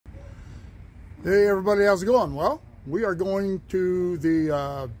Hey everybody, how's it going? Well, we are going to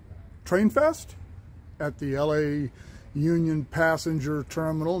the Train Fest at the LA Union Passenger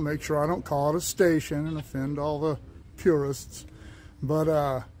Terminal. Make sure I don't call it a station and offend all the purists. But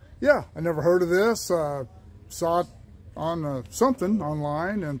yeah, I never heard of this. Saw it on something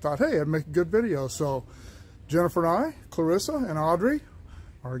online and thought, hey, I'd make a good video. So Jennifer and I, Clarissa and Audrey,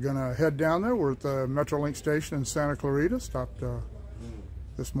 are gonna head down there. We're at the Metrolink station in Santa Clarita. Stopped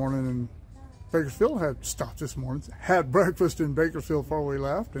this morning in Bakersfield. Had breakfast in Bakersfield before we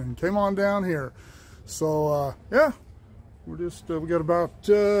left and came on down here. So yeah, we got about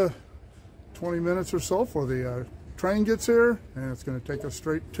 20 minutes or so before the train gets here, and it's going to take us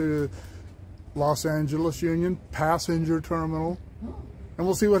straight to Los Angeles Union Passenger Terminal, and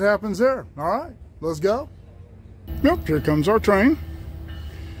we'll see what happens there. All right, let's go. Yep, here comes our train.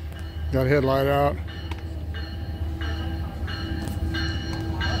 Got a headlight out.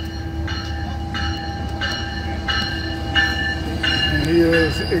 He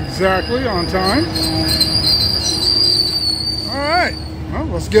is exactly on time. All right, well,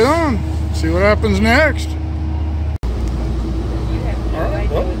 let's get on. See what happens next. All right,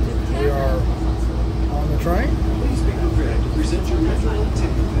 well, we are on the train. Please be prepared to present your Metrolink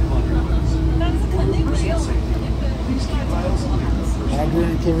ticket upon request. Audrey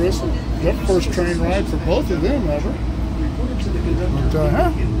and Clarissa. Yep, first train ride for both of them ever.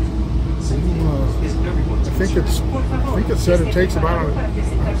 But, I think it said it takes about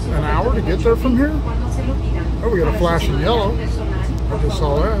an hour to get there from here. Oh, we got a flashing yellow. I just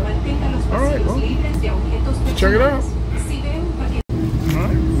saw that. All right, well, let's check it out. All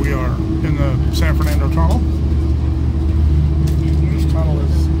right, we are in the San Fernando Tunnel. This tunnel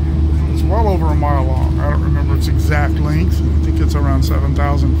is well over a mile long. I don't remember its exact length. I think it's around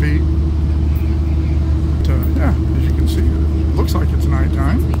 7,000 feet. But, yeah, as you can see, it looks like it's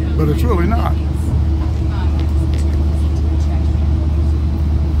nighttime, but it's really not.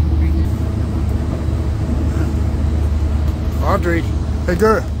 Audrey, hey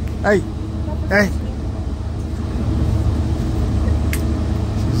girl, hey.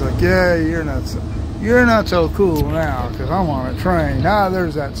 She's like, yeah, you're not so cool now, because I'm on a train. Ah,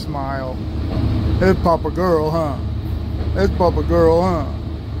 there's that smile. It's Papa Girl, huh? It's Papa Girl, huh?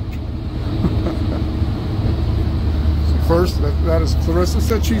 First, that is Clarissa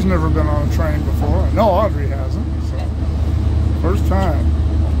said she's never been on a train before. I know Audrey hasn't, so first time.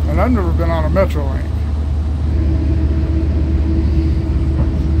 And I've never been on a Metrolink.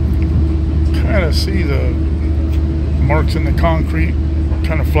 Kind of see the marks in the concrete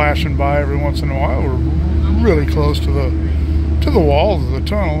kind of flashing by every once in a while. We're really close to the walls of the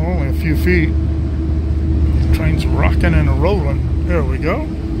tunnel, only a few feet. The train's rocking and rolling. There we go.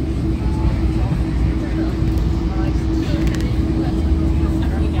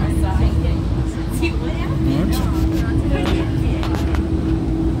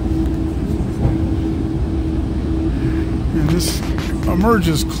 And this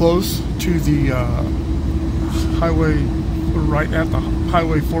emerges close to the highway, right at the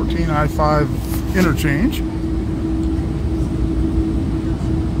Highway 14 I-5 interchange.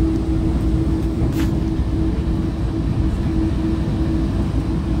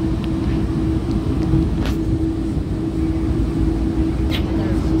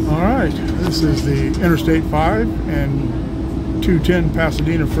 All right, this is the Interstate 5 and 210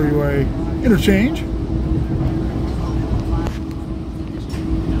 Pasadena Freeway interchange.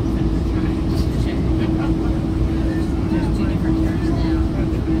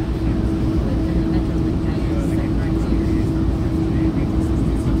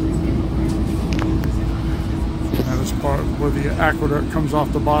 Part where the aqueduct comes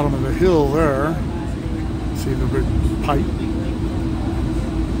off the bottom of the hill there. See the big pipe,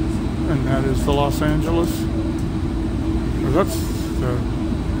 and that is the Los Angeles, or that's the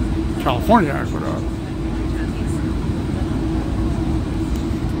California aqueduct.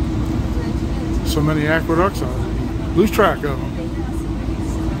 So many aqueducts, I lose track of them.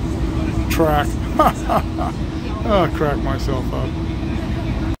 Oh, crack myself up.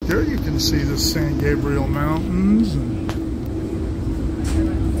 Here you can see the San Gabriel Mountains and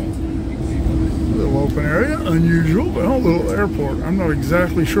a little open area, unusual, but a little airport. I'm not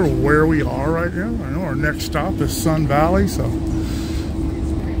exactly sure where we are right now. I know our next stop is Sun Valley, so the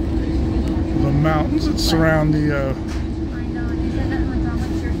mountains that surround the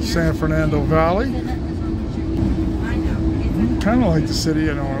San Fernando Valley. Kind of like the city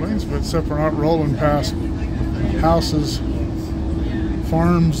of New Orleans, but except we're not rolling past houses,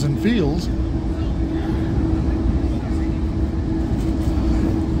 farms and fields.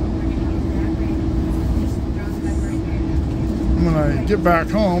 when I get back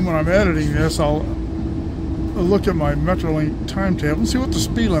home, when I'm editing this, I'll look at my Metrolink timetable and see what the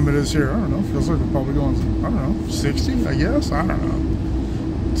speed limit is here. I don't know. Feels like we're probably going, I don't know, 60, I guess. I don't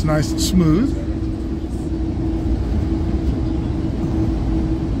know. It's nice and smooth.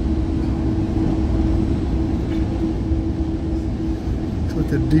 It's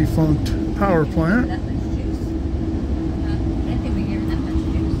like a defunct power plant.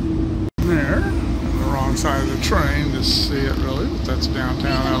 There, on the wrong side of the train to see it really, but that's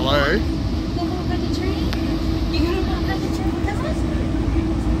downtown LA.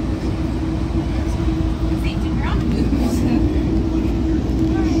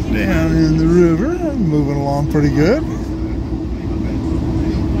 Down in the river, moving along pretty good.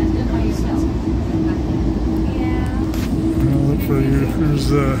 Look for you. There's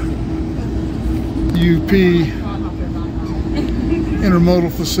the UP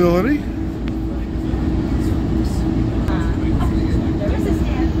intermodal facility.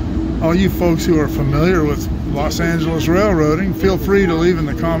 All you folks who are familiar with Los Angeles railroading, feel free to leave in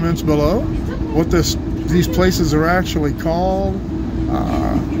the comments below what these places are actually called.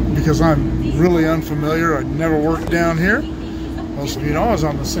 Because I'm really unfamiliar. I'd never worked down here. Most of you know I was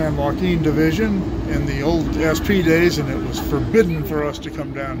on the San Joaquin division in the old SP days, and it was forbidden for us to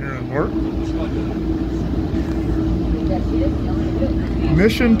come down here and work.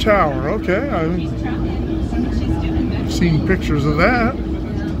 Mission Tower, okay. I've seen pictures of that.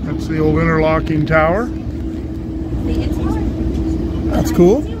 That's the old interlocking tower. That's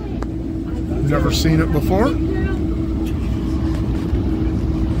cool. Never seen it before.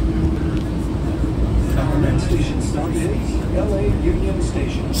 LA Union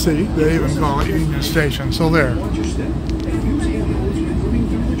Station. See, they even call it Union Station. So there. Watch your step. Use ambulance moving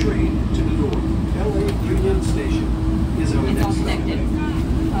through the train to the door. LA Union Station is our next stop.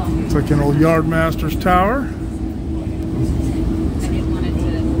 It's like an old Yardmaster's tower. I didn't want it to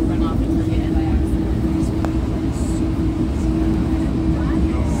run off and forget it by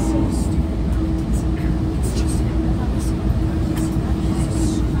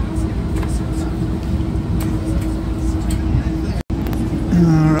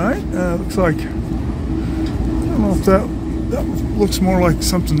Looks like, I don't know if that looks more like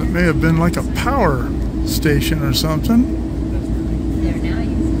something that may have been like a power station or something.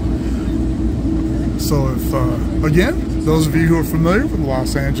 So if, again, those of you who are familiar with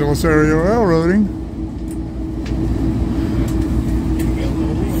Los Angeles area railroading,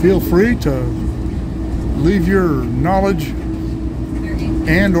 feel free to leave your knowledge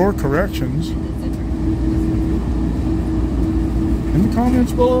and or corrections in the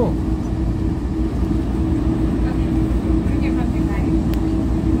comments below.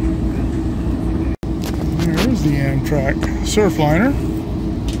 There's the Amtrak Surfliner.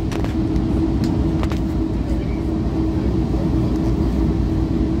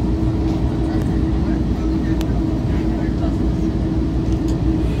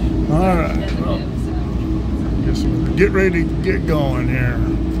 All right, well, I guess we'll get ready to get going here.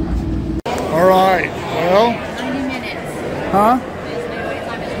 All right, well. 90 minutes. Huh?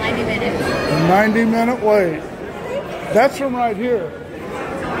 90 minutes. A 90-minute wait. That's from right here.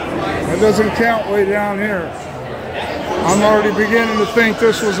 That doesn't count way down here. I'm already beginning to think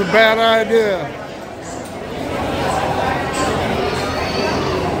this was a bad idea.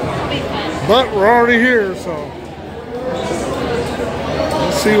 But we're already here, so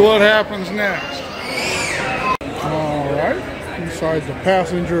let's see what happens next. All right, inside the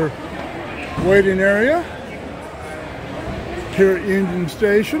passenger waiting area here at Union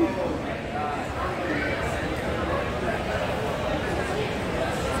Station.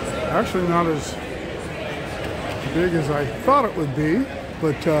 Actually not as big as I thought it would be,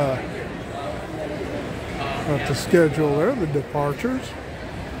 but got the schedule there, the departures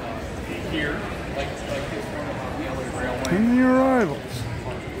and the arrivals.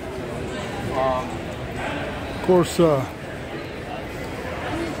 Of course, I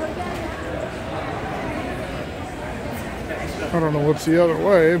don't know what's the other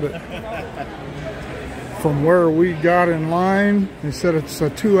way, but from where we got in line, they said it's a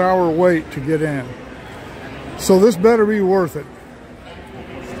 2-hour wait to get in. So this better be worth it,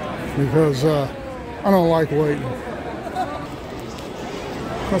 because I don't like waiting.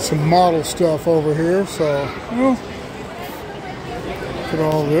 Got some model stuff over here, so, well, look at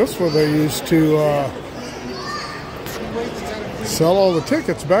all this where they used to sell all the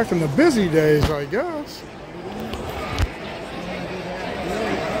tickets back in the busy days, I guess.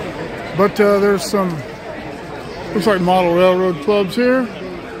 But there's some, looks like model railroad clubs here.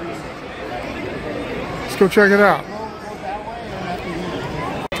 Let's go check it out.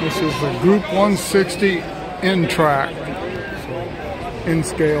 This is the Group 160 N-Track. So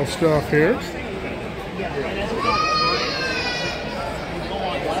in-scale stuff here.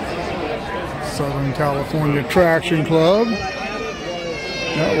 Southern California Traction Club.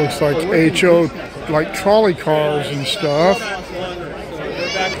 That looks like HO, like trolley cars and stuff.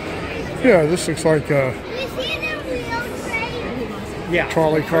 Yeah, this looks like a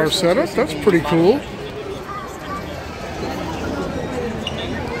trolley car setup. That's pretty cool.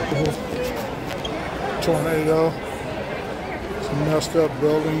 Tornado. Some messed up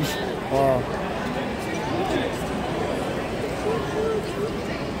buildings. Wow.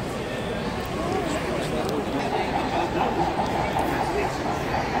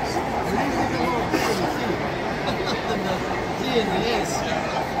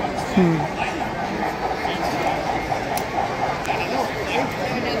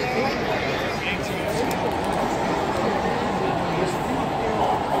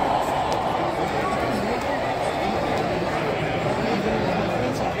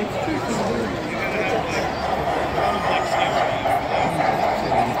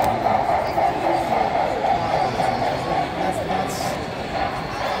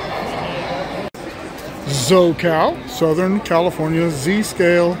 ZoCal, Southern California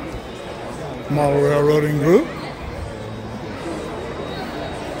Z-Scale Model Railroading Group.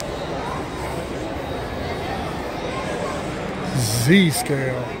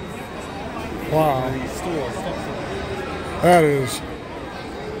 Z-Scale. Wow. That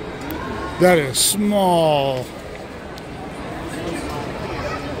is small.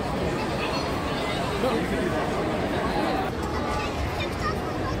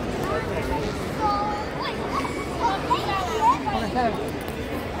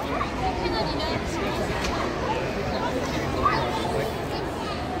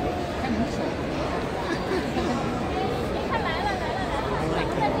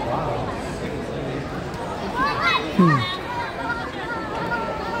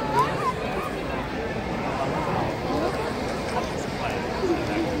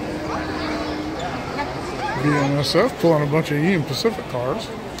 BNSF pulling a bunch of Union Pacific cars.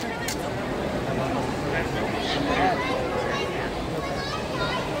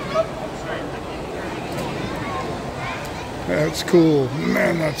 That's cool.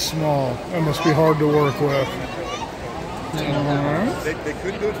 Man, that's small. That must be hard to work with. Alright. They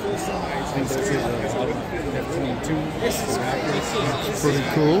could do it full size. That's pretty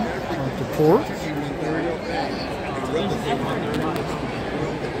cool. At the port.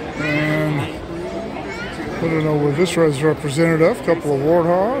 And I don't know where this is represented of. A couple of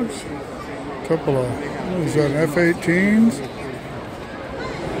Warthogs. A couple of, what is that, F-18s?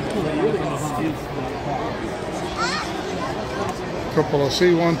 A couple of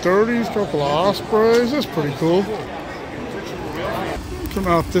C-130s, a couple of Ospreys. That's pretty cool. Come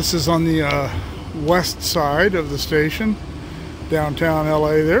out, this is on the west side of the station. Downtown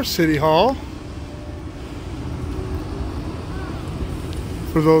LA there, City Hall.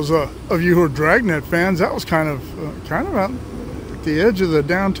 For those of you who are Dragnet fans, that was kind of out at the edge of the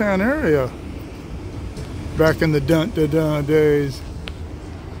downtown area back in the dun-da-dun days.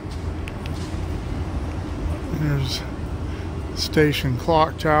 There's station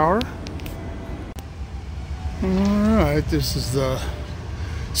clock tower. Alright, this is the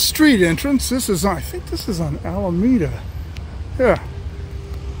street entrance. This is on, I think this is on Alameda. Yeah,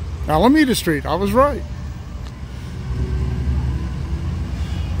 Alameda Street. I was right.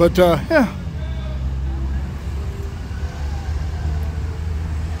 But yeah.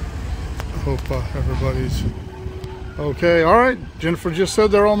 I hope everybody's okay. All right, Jennifer just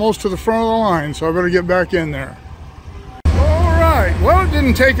said they're almost to the front of the line, so I better get back in there. All right, well, it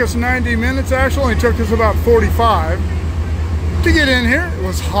didn't take us 90 minutes. Actually, only took us about 45 to get in here. It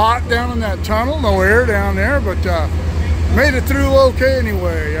was hot down in that tunnel, no air down there, but made it through okay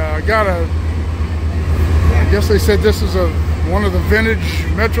anyway. I guess they said this is one of the vintage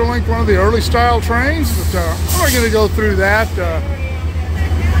Metrolink, one of the early style trains, but I'm not going to go through that.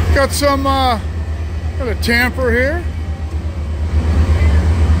 Got a tamper here.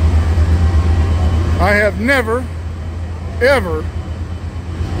 I have never, ever,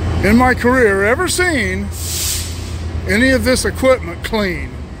 in my career, ever seen any of this equipment clean.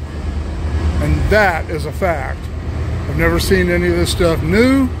 And that is a fact. I've never seen any of this stuff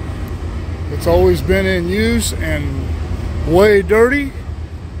new. It's always been in use and way dirty.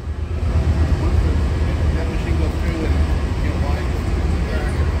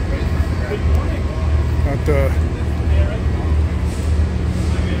 Got the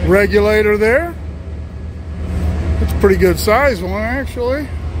regulator there. It's a pretty good size one, actually.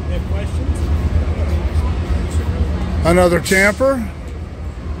 Another tamper.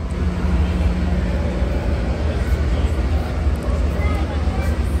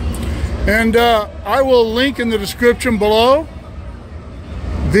 And I will link in the description below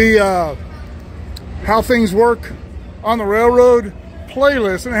the How Things Work on the Railroad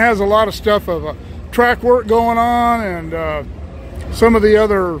playlist, and it has a lot of stuff of track work going on and some of the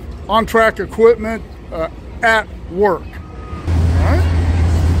other on-track equipment at work. All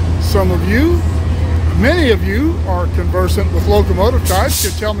right. Some of you, many of you are conversant with locomotive types.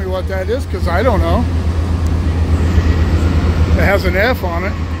 Could tell me what that is, because I don't know. It has an F on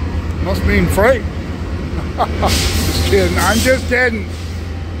it. Must mean freight. Just kidding. I'm just kidding.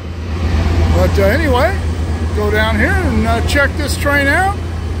 But anyway, go down here and check this train out.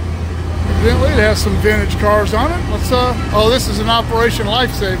 Evidently, it has some vintage cars on it. Let's. Oh, this is an Operation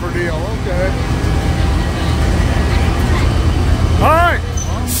Lifesaver deal. Okay. All right.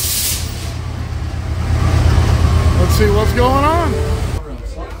 Let's see what's going on.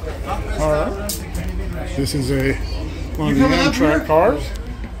 All right. This is one of the Amtrak cars.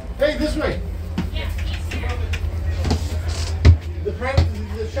 Hey, this way. The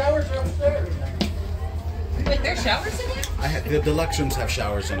showers are upstairs. Wait, there's showers in here? The deluxe rooms have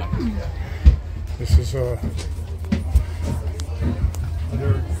showers in them. This is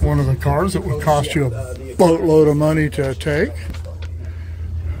one of the cars that would cost you a boatload of money to take.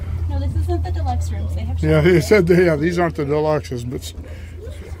 No, this isn't the deluxe rooms. They have showers. Yeah, they said these aren't the deluxes, but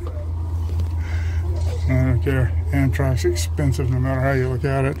I don't care. Amtrak's expensive no matter how you look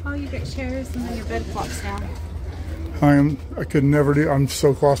at it. Oh, you get chairs and then your bed flops down. I could never do. I'm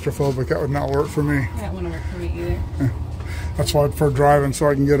so claustrophobic that would not work for me. That wouldn't work for me either. That's why I prefer driving, so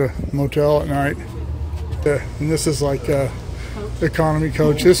I can get a motel at night. And this is like economy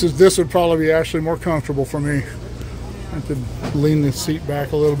coach. This would probably be actually more comfortable for me. I could lean the seat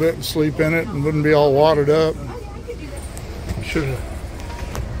back a little bit and sleep in it, and wouldn't be all wadded up. Should have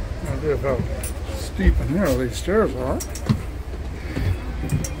no idea how steep and narrow these stairs are.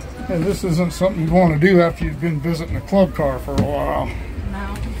 And this isn't something you want to do after you've been visiting a club car for a while. No.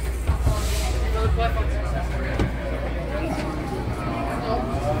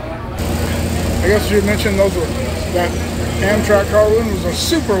 I guess you mentioned that Amtrak car one was a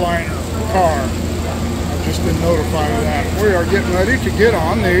Superliner car. I've just been notified of that. We are getting ready to get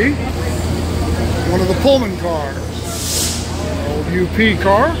on one of the Pullman cars. Old UP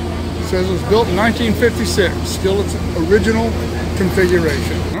car. It says it was built in 1956. Still its original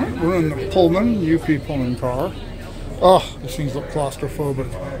configuration. All right, we're in the Pullman, UP Pullman car. Oh, these things look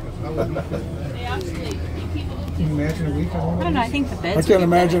claustrophobic. Can you imagine a week? I don't know. I think the beds. I can't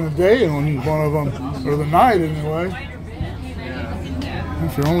imagine a day in one of them, or the night anyway.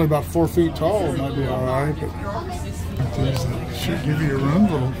 If you're only about 4 feet tall, it might be all right. But these should give you a room,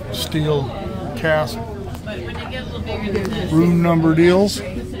 little steel cast room number deals.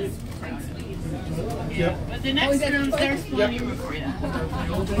 But the next room, there's plenty of room for you.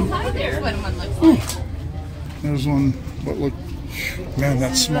 Hi there. What one looks like. There's one. What look? Man,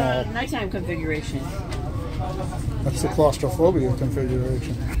 that's small. Nighttime configuration. That's the claustrophobia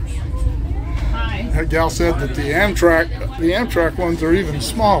configuration. Hi. That gal said that the Amtrak ones are even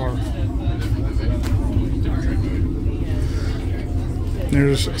smaller.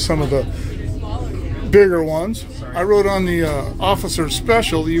 There's some of the bigger ones. I rode on the Officer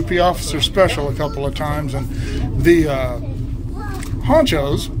Special, the UP Officer Special, a couple of times, and the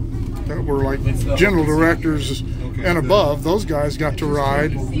honchos that were like general directors and above, those guys got to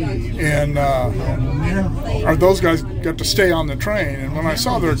ride, and or those guys got to stay on the train. And when I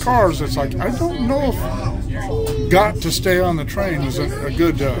saw their cars, it's like, I don't know if got to stay on the train was a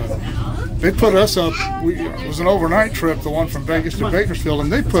good. They put us up. It was an overnight trip, the one from Vegas to Bakersfield,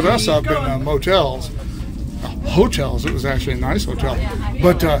 and they put us up in motels, hotels. It was actually a nice hotel,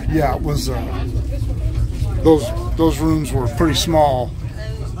 but yeah, it was. Those rooms were pretty small,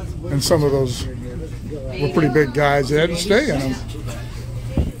 and some of those were pretty big guys. They had to stay in them.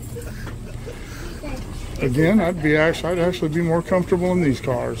 Again, I'd actually be more comfortable in these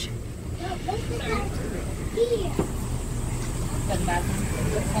cars.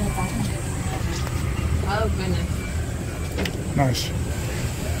 Oh goodness. Nice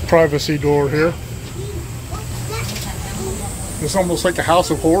privacy door here. It's almost like a House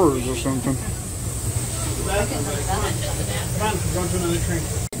of Horrors or something.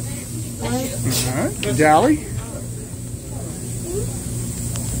 Alright, galley.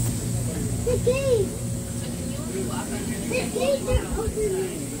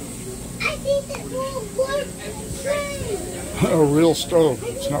 A real stove.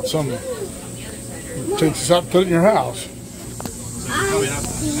 It's not something it takes us out to put it in your house.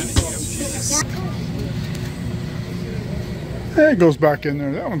 It goes back in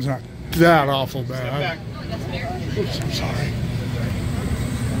there. That one's not that awful bad. Oops, I'm sorry.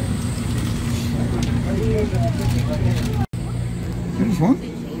 Here's one.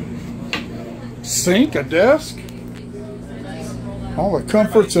 Sink, a desk. All the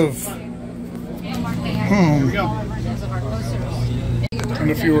comforts of home.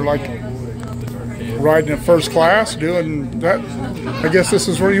 And if you were like riding in first class, doing that, I guess this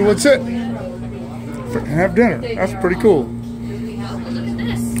is where you would sit and have dinner. That's pretty cool.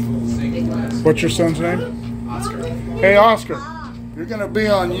 What's your son's name? Oscar. Hey, Oscar, you're going to be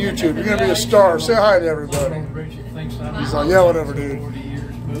on YouTube. You're going to be a star. Say hi to everybody. He's like, yeah, whatever, dude.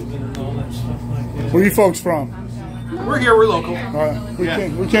 Where are you folks from? We're here. We're local. We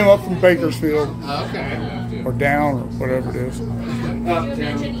came up from Bakersfield. Okay. Or down, or whatever it is.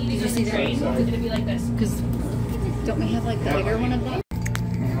 Did you see the rain? Is it going to be like this? Because don't we have like the bigger one of those?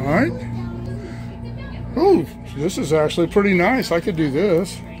 All right. Oh, this is actually pretty nice. I could do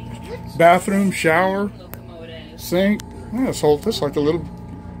this. Bathroom, shower, sink. Yeah, this whole this like a little.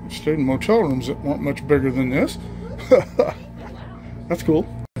 Stayed in motel rooms that weren't much bigger than this. That's cool.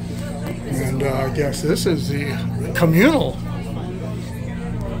 And I guess this is the communal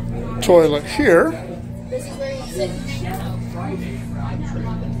toilet here.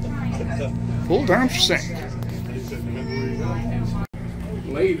 Full down sink.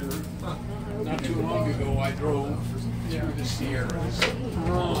 Later, not too long ago, I drove through the Sierras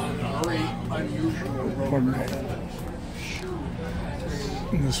on a very unusual road.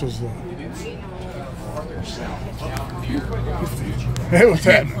 And this was the. Hey, what's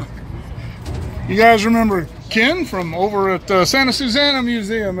that? You guys remember Ken from over at the Santa Susana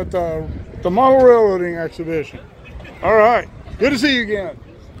Museum at the Model Railroading Exhibition? All right, good to see you again.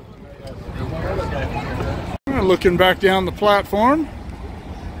 Looking back down the platform.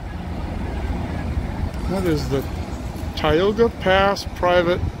 That is the Tioga Pass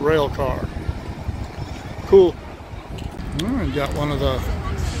private rail car. Cool. I got one of the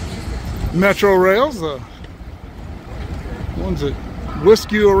Metro rails, the ones that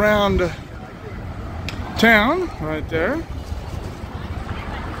whisk you around town right there.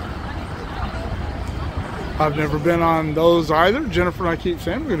 I've never been on those either. Jennifer and I keep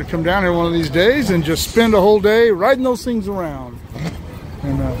saying we're going to come down here one of these days and just spend a whole day riding those things around.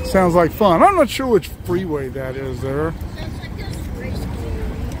 And sounds like fun. I'm not sure which freeway that is there. I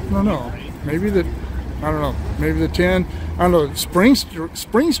don't know. Maybe the, I don't know. Maybe the 10. I don't know. Spring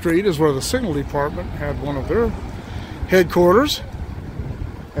Street is where the Signal Department had one of their headquarters.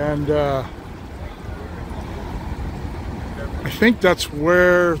 And I think that's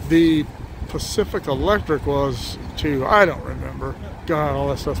where the Pacific Electric was too. I don't remember. God, all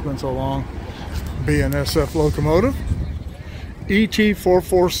that stuff's been so long. BNSF locomotive.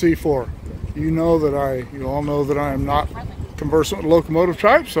 ET44C4. You all know that I am not conversant with locomotive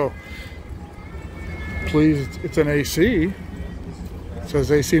type, so please, it's an AC. It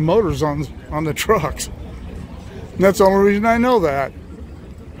says AC Motors on the trucks. And that's the only reason I know that.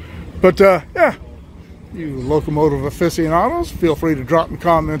 But yeah, you locomotive aficionados, feel free to drop in the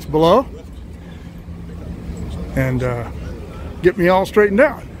comments below and get me all straightened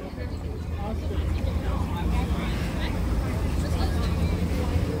out.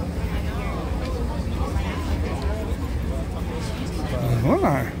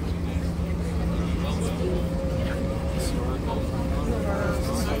 Why?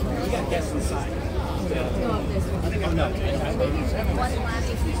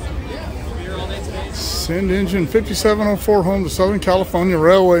 Send engine 5704 home to Southern California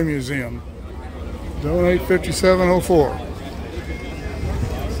Railway Museum. Donate 5704.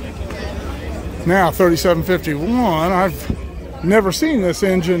 Now 3751. I've never seen this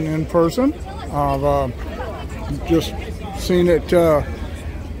engine in person. I've just seen it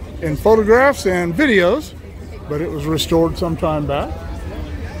in photographs and videos, but it was restored some time back.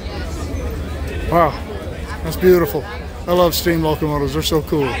 Wow, that's beautiful. I love steam locomotives. They're so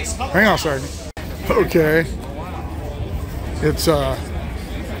cool. Hang on a second. Okay. It's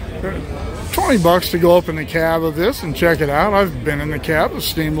 $20 to go up in the cab of this and check it out. I've been in the cab of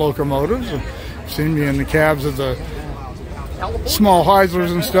steam locomotives. I've seen me in the cabs of the small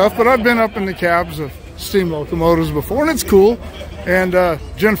Heislers and stuff, but I've been up in the cabs of steam locomotives before, and it's cool. And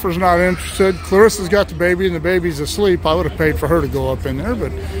Jennifer's not interested. Clarissa's got the baby, and the baby's asleep. I would have paid for her to go up in there,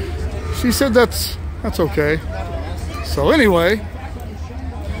 but she said that's okay. So anyway,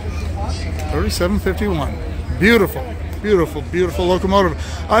 3751. Beautiful, beautiful, beautiful locomotive.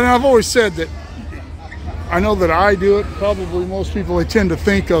 I've always said that, I know that I do it, probably most people, they tend to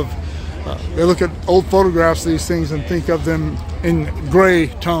think of, they look at old photographs of these things and think of them in gray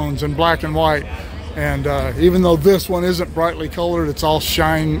tones and black and white. And even though this one isn't brightly colored, it's all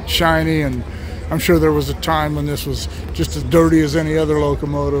shiny, and I'm sure there was a time when this was just as dirty as any other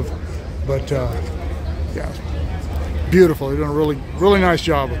locomotive. But Yeah, beautiful. They're doing a really nice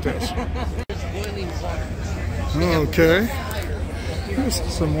job with this. Okay, here's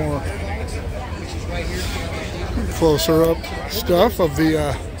some more closer up stuff of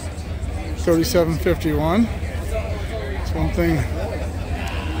the 3751. It's one thing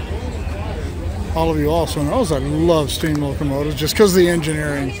all of you also know is I love steam locomotives just because of the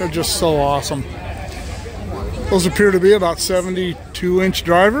engineering. They're just so awesome. Those appear to be about 72-inch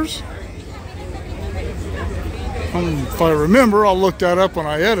drivers. If I remember, I'll look that up when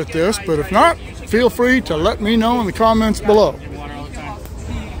I edit this, but if not, feel free to let me know in the comments below.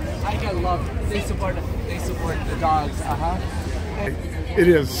 I love it. They support the dogs. It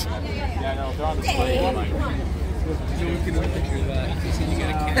is. Yeah, no, they're on display.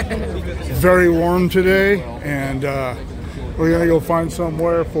 Very warm today, and we're gonna go find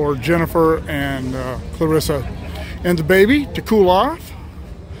somewhere for Jennifer and Clarissa and the baby to cool off.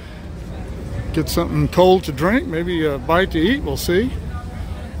 Get something cold to drink, maybe a bite to eat, we'll see.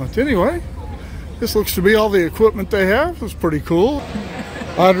 But anyway, this looks to be all the equipment they have. It's pretty cool.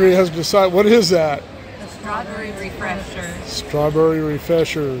 Audrey has decided, what is that? The strawberry refresher. Strawberry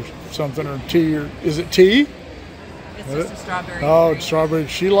refresher, something, or tea, or is it tea? It's just a strawberry. Oh, it's strawberry.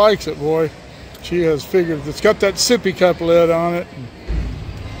 She likes it, boy. She has figured. It's got that sippy cup lid on it.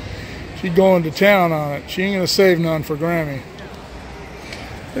 She's going to town on it. She ain't gonna save none for Grammy.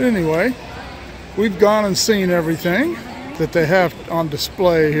 But anyway, we've gone and seen everything that they have on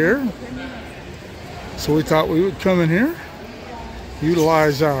display here. So we thought we would come in here,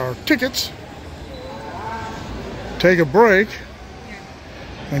 utilize our tickets, take a break,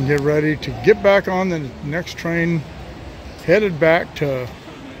 and get ready to get back on the next train headed back to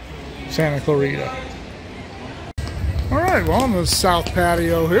Santa Clarita. All right, well, on the south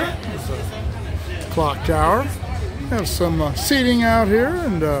patio here, there's a clock tower. Have some seating out here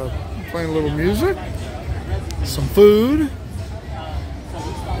and playing a little music, some food.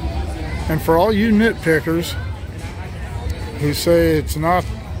 And for all you nitpickers who say it's not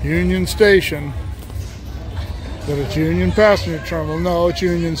Union Station, that it's Union Passenger Terminal, no, it's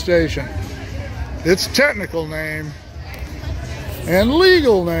Union Station. Its technical name and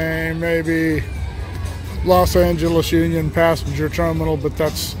legal name may be Los Angeles Union Passenger Terminal, but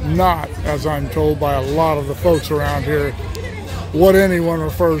that's not, as I'm told by a lot of the folks around here, what anyone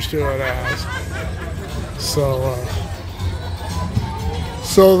refers to it as. So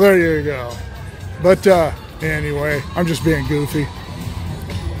there you go. But anyway, I'm just being goofy.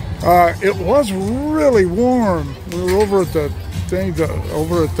 It was really warm. We were over at the thing,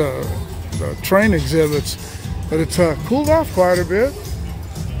 over at the train exhibits, but it's cooled off quite a bit.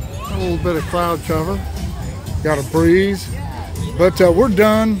 A little bit of cloud cover. Got a breeze. But we're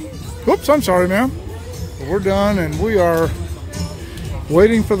done. Whoops, I'm sorry, ma'am. We're done, and we are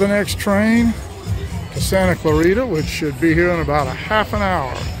waiting for the next train to Santa Clarita, which should be here in about a half an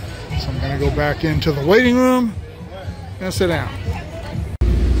hour. So I'm going to go back into the waiting room and sit down.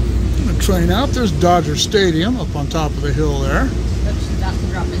 The train out, there's Dodger Stadium up on top of the hill there.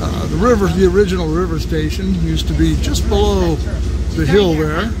 The original river station used to be just below the hill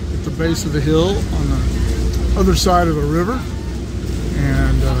there, at the base of the hill on the other side of the river.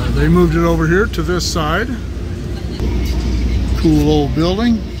 And they moved it over here to this side. Cool old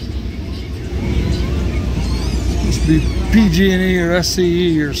building. Must be PG&E or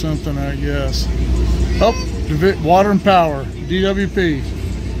SCE or something, I guess. Oh, Water and Power, DWP.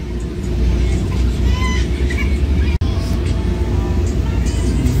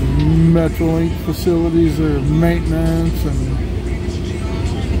 Metrolink facilities or maintenance, and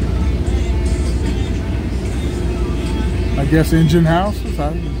I guess engine houses.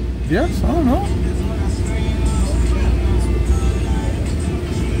 I don't know.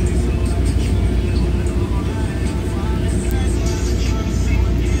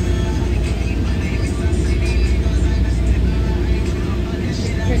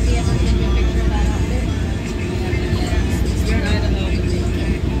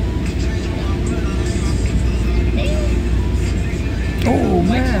 Oh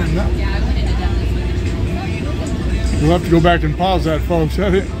man, we'll have to go back and pause that, folks.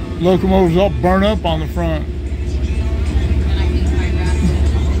 That locomotive's all burnt up on the front.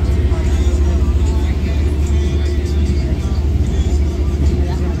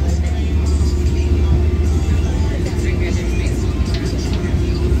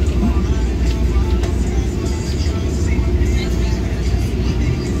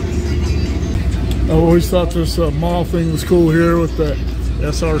 I always thought this mall thing was cool here with the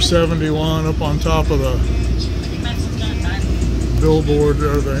SR-71 up on top of the billboard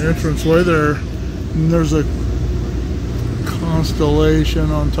or the entranceway there. And there's a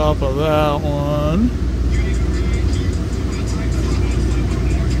Constellation on top of that one.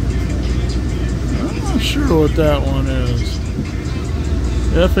 Not sure what that one is.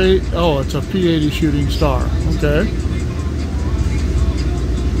 F8, oh, it's a P80 Shooting Star. Okay.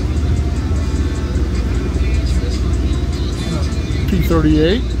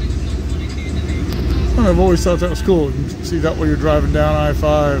 P38. I've always thought that was cool. You can see that while you're driving down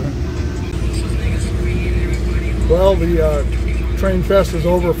I-5. Well, the Train Fest is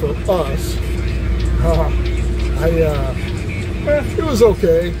over for us. It was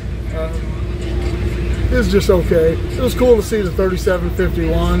okay. It was just okay. It was cool to see the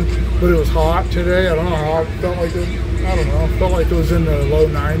 3751, but it was hot today. I don't know how it felt like it. I don't know. It felt like it was in the low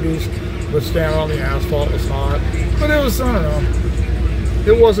 90s, but standing on the asphalt was hot. But it was, I don't know.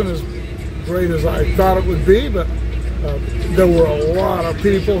 It wasn't as great as I thought it would be, but there were a lot of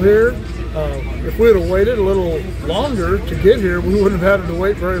people here. If we would have waited a little longer to get here, we wouldn't have had to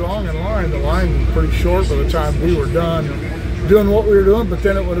wait very long in line. The line was pretty short by the time we were done doing what we were doing, but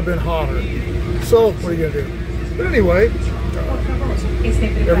then it would have been hotter. So what are you gonna do? But anyway,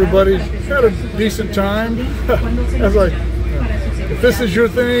 everybody had a decent time. I was like, if this is your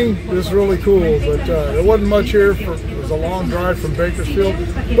thing, this is really cool. But there wasn't much here. It was a long drive from Bakersfield,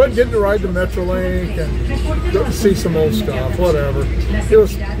 but getting to ride the Metrolink and go to see some old stuff, whatever. It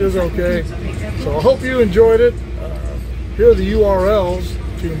was okay. So I hope you enjoyed it. Here are the URLs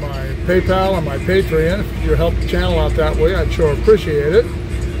to my PayPal and my Patreon. If you help the channel out that way, I'd sure appreciate it.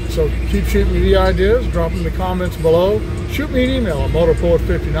 So keep shooting me the ideas, drop them in the comments below. Shoot me an email at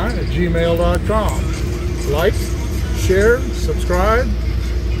motorpoet59@gmail.com. Like, share, subscribe,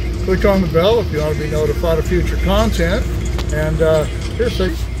 click on the bell if you want to be notified of future content. And here's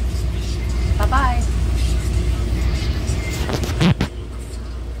things. Bye-bye.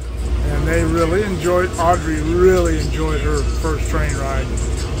 And they really enjoyed, Audrey really enjoyed her first train ride.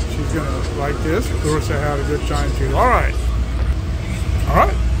 She's gonna like this. Of course, I had a good time too. All right.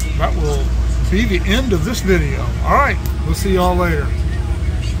 That will be the end of this video. All right, we'll see y'all later.